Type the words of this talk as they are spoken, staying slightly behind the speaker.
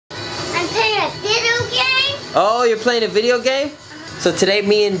Oh, you're playing a video game? So today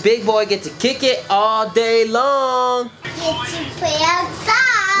me and Big Boy get to kick it all day long. Get to play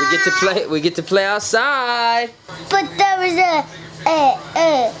outside. We get to play outside. But there was a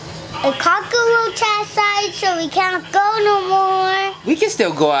cockroach outside, so we can't go no more. We can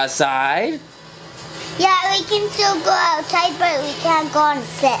still go outside. Yeah, we can still go outside, but we can't go on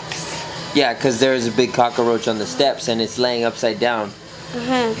steps. Yeah, because there's a big cockroach on the steps and it's laying upside down.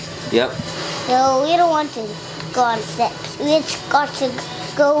 Yep. So we don't want to go on steps. We just got to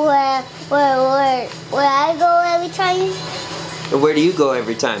go where I go every time. Where do you go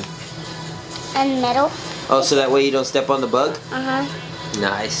every time? And metal. Oh, so that way you don't step on the bug?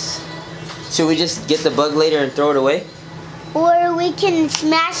 Nice. Should we just get the bug later and throw it away? Or we can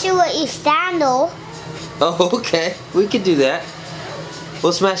smash it with your sandal. Oh, okay. We could do that.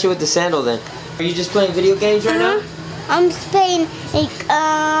 We'll smash it with the sandal then. Are you just playing video games right now? I'm just playing a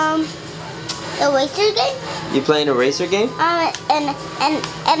racer game. You playing a racer game?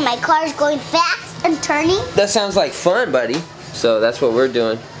 And my car's going fast and turning. That sounds like fun, buddy. So that's what we're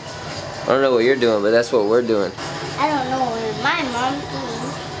doing. I don't know what you're doing, but that's what we're doing. I don't know what my mom's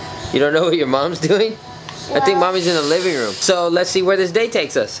doing. You don't know what your mom's doing? I think mommy's in the living room. So let's see where this day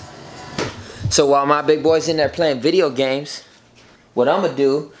takes us. So while my big boy's in there playing video games, what I'm gonna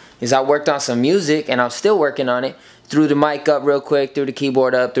do is I worked on some music and I'm still working on it. Threw the mic up real quick, threw the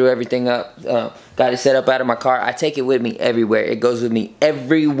keyboard up, threw everything up. Got it set up out of my car. I take it with me everywhere. It goes with me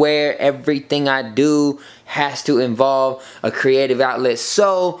everywhere. Everything I do has to involve a creative outlet.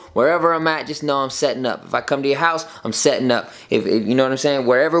 So wherever I'm at, just know I'm setting up. If I come to your house, I'm setting up. If you know what I'm saying,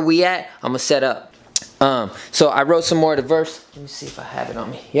 wherever we at, I'm gonna set up. So I wrote some more of the verse. Let me see if I have it on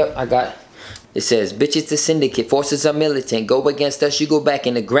me. Yep, I got it. It says, bitches the syndicate, forces are militant, go against us, you go back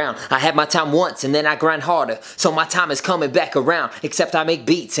in the ground. I had my time once and then I grind harder, so my time is coming back around. Except I make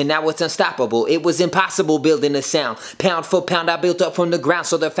beats and now it's unstoppable. It was impossible building a sound. Pound for pound I built up from the ground,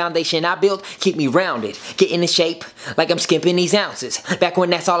 so the foundation I built keep me rounded. Get in shape like I'm skimping these ounces. Back when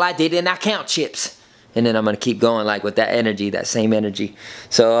that's all I did and I count chips. And then I'm gonna keep going like with that energy, that same energy.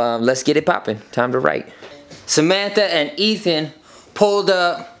 So let's get it popping, time to write. Samantha and Ethan pulled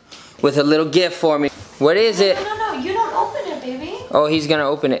up with a little gift for me. What is it? No, you don't open it, baby. Oh, he's gonna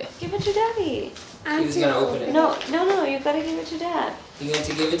open it. Give it to Daddy. He's gonna open it. No, you gotta give it to Dad. You going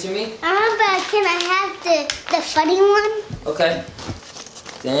to give it to me? But can I have the funny one? Okay.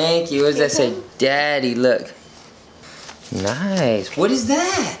 Thank you. What does that say? Daddy, look. Nice. What is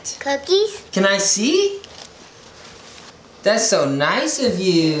that? Cookies. Can I see? That's so nice of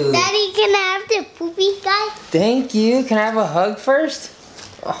you. Daddy, can I have the poopy guy? Thank you. Can I have a hug first?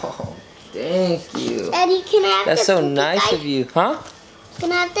 Oh, thank you. Daddy, can I have That's the so poopy nice guy? of you. Huh?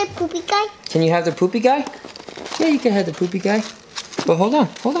 Can I have the poopy guy? Can you have the poopy guy? Yeah, you can have the poopy guy. But hold on.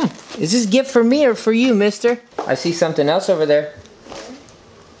 Is this gift for me or for you, mister? I see something else over there.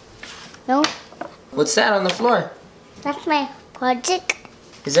 No. What's that on the floor? That's my project.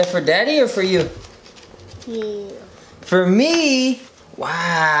 Is that for Daddy or for you? Yeah. For me?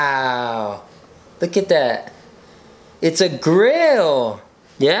 Wow. Look at that. It's a grill.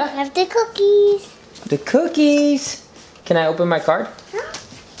 Yeah? I have the cookies. The cookies. Can I open my card? Huh?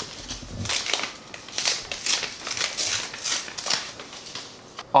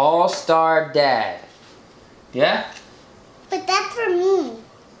 All-Star Dad. Yeah? But that's for me.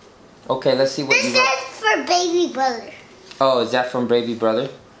 Okay, let's see what This you wrote. is for baby brother. Oh, is that from Baby Brother?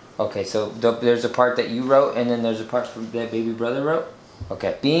 Okay, so there's a part that you wrote and then there's a part from that Baby Brother wrote?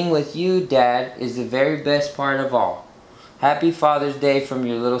 Okay. Being with you, Dad, is the very best part of all. Happy Father's Day from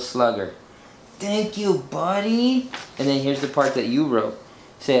your little slugger. Thank you, buddy. And then here's the part that you wrote.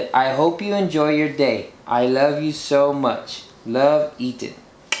 It said, I hope you enjoy your day. I love you so much. Love, Ethan.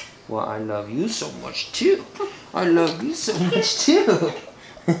 Well, I love you so much too. I love you so much too.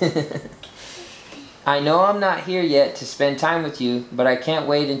 I know I'm not here yet to spend time with you, but I can't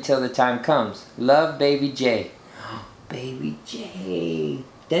wait until the time comes. Love, Baby J. Baby J.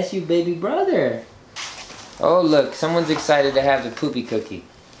 That's your baby brother. Oh, look. Someone's excited to have the poopy cookie.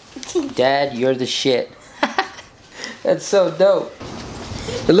 Dad, you're the shit. That's so dope.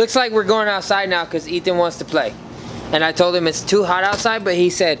 It looks like we're going outside now because Ethan wants to play. And I told him it's too hot outside, but he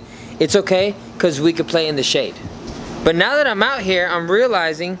said it's okay because we could play in the shade. But now that I'm out here, I'm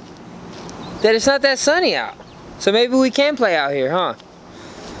realizing that it's not that sunny out. So maybe we can play out here, huh?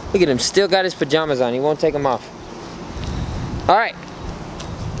 Look at him, still got his pajamas on. He won't take them off. All right,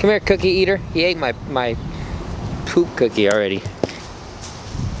 come here, cookie eater. He ate my poop cookie already.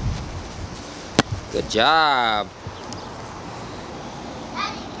 Good job.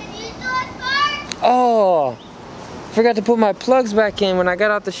 Daddy, can you do it first? Oh, forgot to put my plugs back in when I got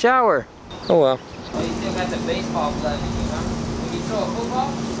out the shower. Oh well. Oh, you still got the baseball blood in you, huh? When you throw a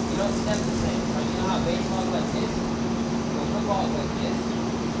football, you don't step the same. So you know how baseball is like this? So football is like this.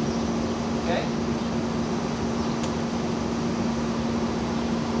 Okay?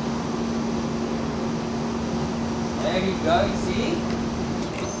 There you go, you see?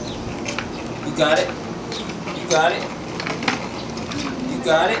 You got it. You got it. You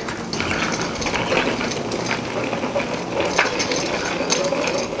got it.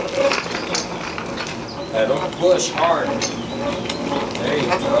 Pedal, push hard. There you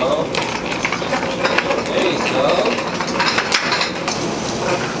go. There you go.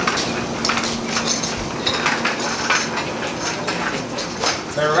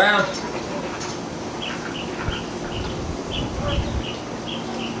 Turn around.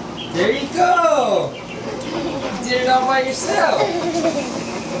 There you go. You did it all by yourself.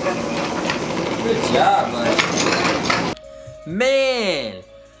 Good job, buddy. Man.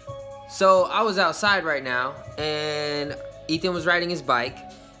 So I was outside right now, and Ethan was riding his bike,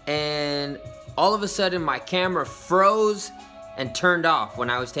 and all of a sudden my camera froze and turned off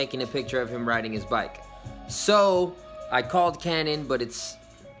when I was taking a picture of him riding his bike. So I called Canon, but it's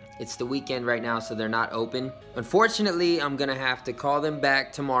the weekend right now, so they're not open. Unfortunately, I'm gonna have to call them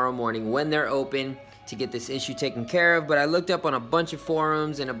back tomorrow morning when they're open to get this issue taken care of. But I looked up on a bunch of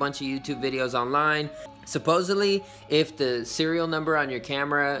forums and a bunch of YouTube videos online. Supposedly, if the serial number on your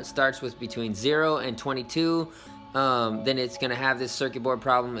camera starts with between 0 and 22, then it's gonna have this circuit board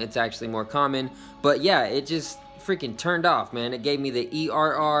problem. It's actually more common. But yeah, it just freaking turned off, man. It gave me the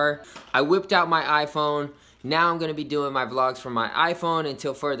ERR. I whipped out my iPhone. Now I'm gonna be doing my vlogs from my iPhone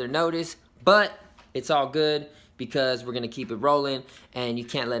until further notice. But it's all good because we're gonna keep it rolling, and you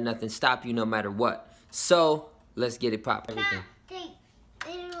can't let nothing stop you no matter what. So let's get it popping. Can't take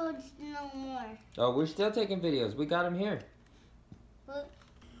videos no more. Oh, we're still taking videos. We got them here. What?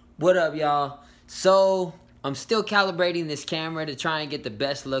 What up, y'all? So I'm still calibrating this camera to try and get the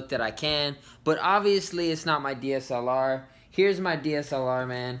best look that I can, but obviously it's not my DSLR. Here's my DSLR,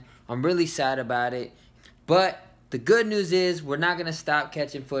 man. I'm really sad about it, but the good news is we're not gonna stop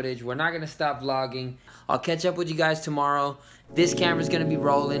catching footage. We're not gonna stop vlogging. I'll catch up with you guys tomorrow. This camera's gonna be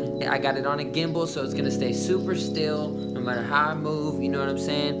rolling. I got it on a gimbal, so it's gonna stay super still no matter how I move, you know what I'm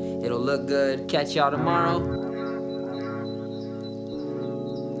saying? It'll look good. Catch y'all tomorrow.